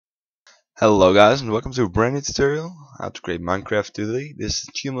Hello guys and welcome to a brand new tutorial how to create Minecraft 2D. This is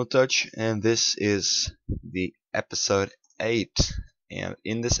GMOTouch and this is the episode 8, and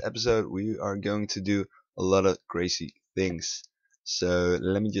in this episode we are going to do a lot of crazy things. So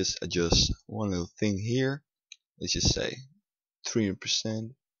let me just adjust one little thing here. Let's just say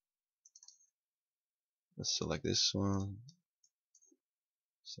 300%. Let's select this one,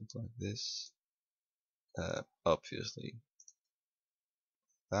 something like this. Obviously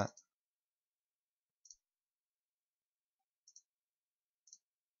that.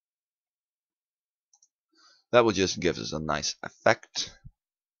 That will just give us a nice effect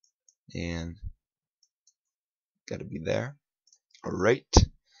and gotta be there. Alright.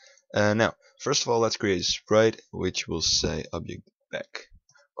 Now, first of all, let's create a sprite which will say object back.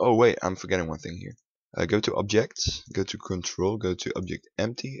 Oh wait, I'm forgetting one thing here. Go to objects, go to control, go to object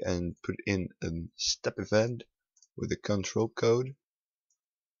empty, and put in a step event with a control code.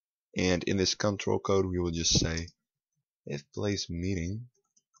 And in this control code, we will just say if place meeting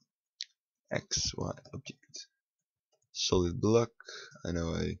xy object solid block. I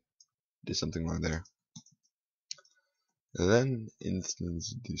know I did something wrong there. Then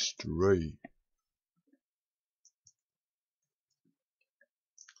instance destroy.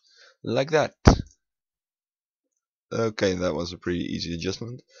 Like that. Okay, that was a pretty easy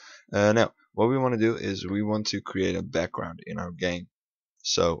adjustment. Now, what we want to do is we want to create a background in our game.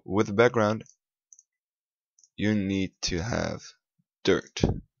 So, with the background, you need to have dirt,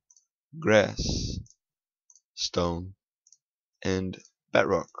 grass, stone, and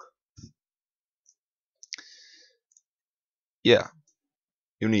bedrock. Yeah,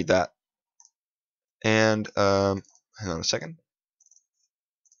 you need that. And, hang on a second.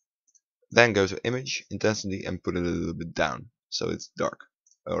 Then go to image, intensity, and put it a little bit down, so it's dark.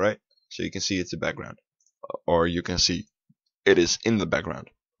 Alright? So you can see it's a background. Or you can see it is in the background,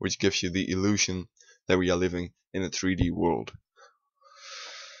 which gives you the illusion that we are living in a 3D world,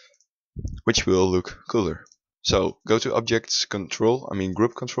 which will look cooler. So go to objects control,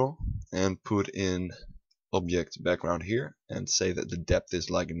 group control, and put in object background here and say that the depth is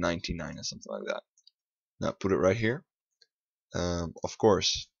like 99 or something like that. Now put it right here. Of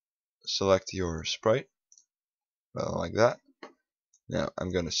course, select your sprite, like that. Now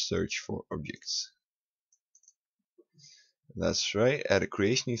I'm gonna search for objects. That's right, add a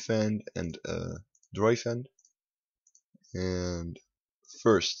creation event and a draw event. And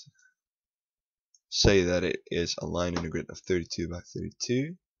first, say that it is a line in a grid of 32 by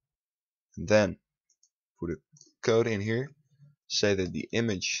 32, and then put a code in here. Say that the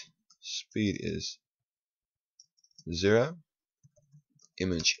image speed is 0,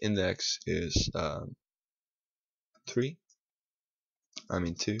 image index is 2,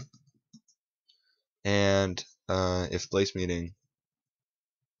 and if place meeting,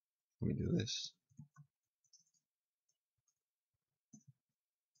 let me do this.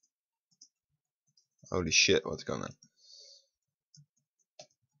 Holy shit, what's going on?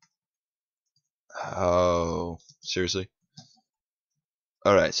 Oh, seriously?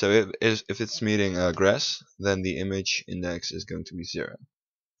 Alright, so if it's meeting grass, then the image index is going to be 0.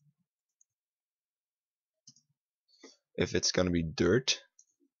 If it's going to be dirt,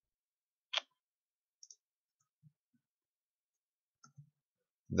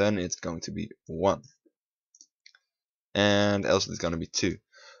 then it's going to be 1. And else it's going to be 2.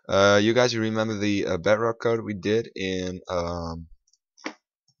 You guys remember the bedrock code we did in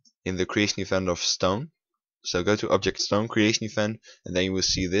the creation event of stone? So go to object stone creation event, and then you will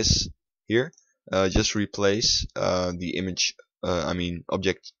see this here. Just replace the image,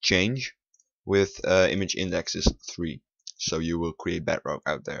 object change with image index is 3. So you will create bedrock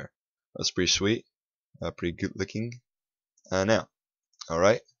out there. That's pretty sweet, pretty good looking. Now,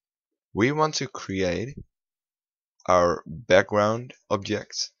 alright, we want to create our background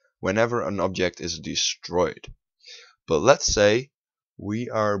objects whenever an object is destroyed. But let's say we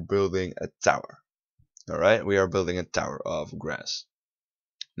are building a tower. Alright, we are building a tower of grass.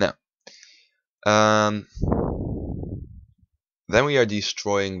 Now, then we are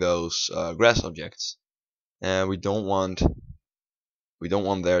destroying those grass objects, and we don't want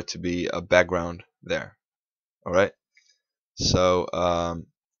there to be a background there. Alright, so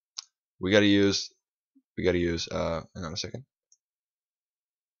we gotta use hang on a second.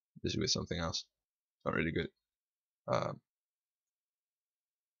 This is with something else. Not really good.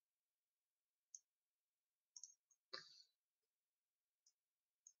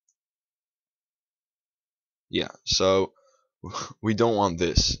 Yeah, so we don't want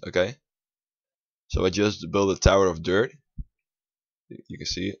this, okay? So I just build a tower of dirt. You can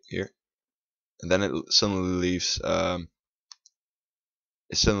see it here, and then it suddenly leaves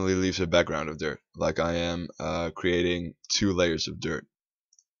it suddenly leaves a background of dirt, like I am creating 2 layers of dirt.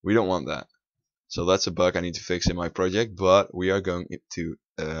 We don't want that. So that's a bug I need to fix in my project, but we are going to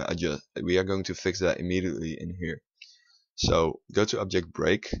we are going to fix that immediately in here. So go to object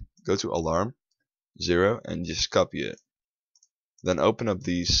break, go to alarm 0, and just copy it. Then open up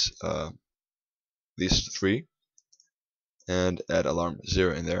these 3 and add alarm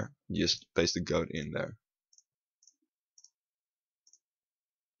 0 in there. Just paste the code in there.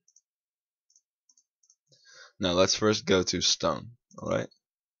 Now let's first go to stone. Alright.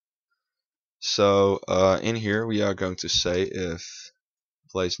 So in here we are going to say if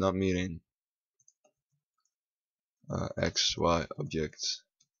place not meeting x, y object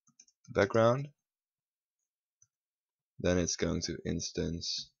background, then it's going to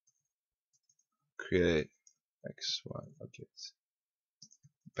instance create x, y object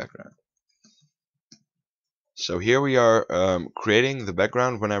background. So here we are creating the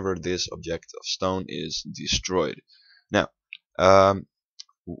background whenever this object of stone is destroyed. Now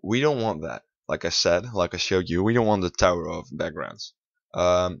we don't want that. Like I said, like I showed you, we don't want the tower of backgrounds.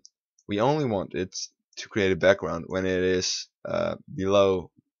 We only want it to create a background when it is below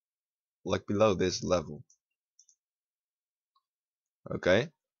this level. Okay,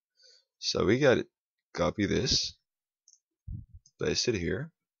 so we got to copy this, paste it here,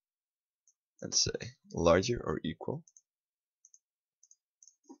 and say larger or equal.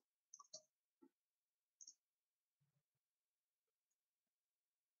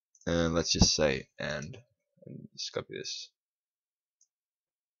 And let's just say and just copy this.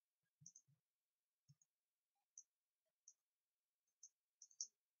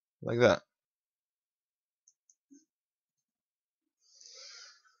 Like that.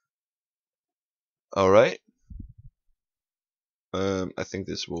 Alright. I think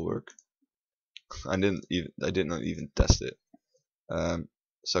this will work. I did not even test it.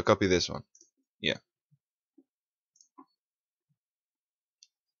 So copy this one. Yeah.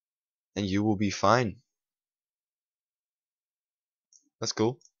 And you will be fine. That's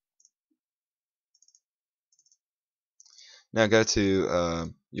cool. Now go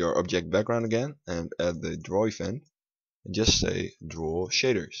to your object background again and add the draw event and just say draw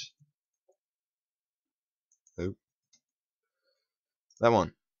shaders. Oh. That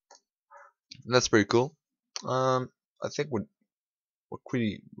one. That's pretty cool. I think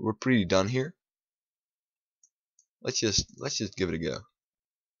we're pretty done here. Let's just give it a go.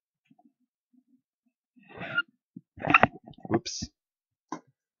 Whoops.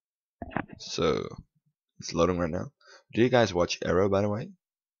 So it's loading right now. Do you guys watch Arrow, by the way?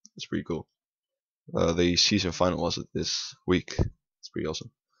 It's pretty cool. The season final was this week. It's pretty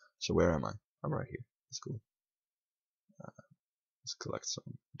awesome. So where am I? I'm right here. That's cool. Let's collect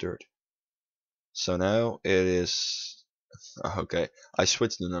some dirt. So now it is okay. I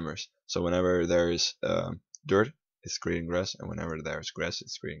switched the numbers. So whenever there is dirt, it's creating grass, and whenever there's grass,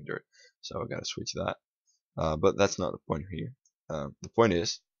 it's creating dirt. So I gotta switch that. But that's not the point here. The point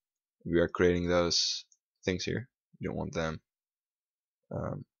is we are creating those things here. You don't want them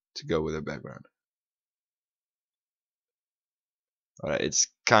to go with a background. Alright, it's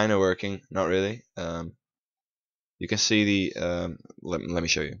kind of working, not really. You can see the let me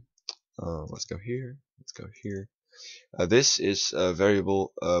show you. Let's go here. Let's go here. This is a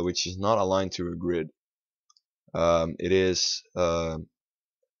variable which is not aligned to a grid. It is the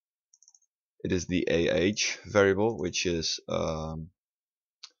AH variable, which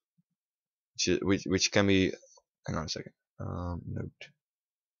can be. Hang on a second. Note.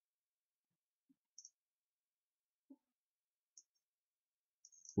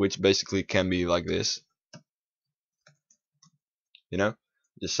 Which basically can be like this. You know,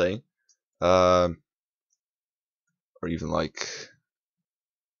 just saying. Or even like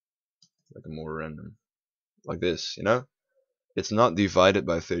a more random, like this. You know, it's not divided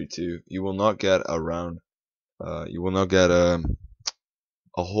by 32. You will not get around. You will not get a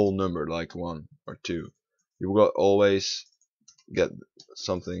whole number like 1 or 2. You will always get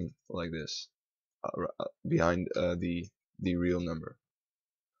something like this behind the real number.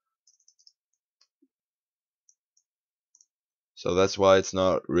 So that's why it's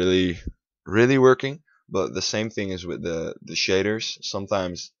not really working. But the same thing is with the shaders.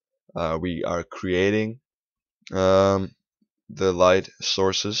 Sometimes we are creating the light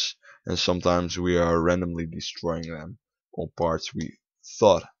sources, and sometimes we are randomly destroying them on parts we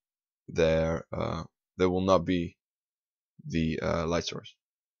thought there will not be the light source.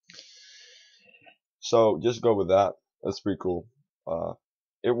 So just go with that. That's pretty cool.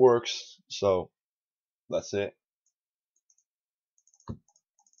 It works. So that's it.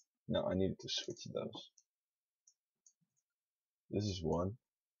 Now I need to switch those. This is one.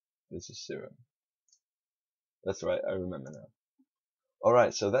 This is 0. That's right, I remember now.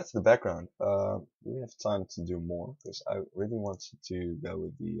 Alright, so that's the background. We have time to do more, because I really wanted to go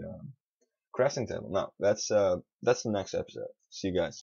with the crafting table. Now, that's the next episode. See you guys.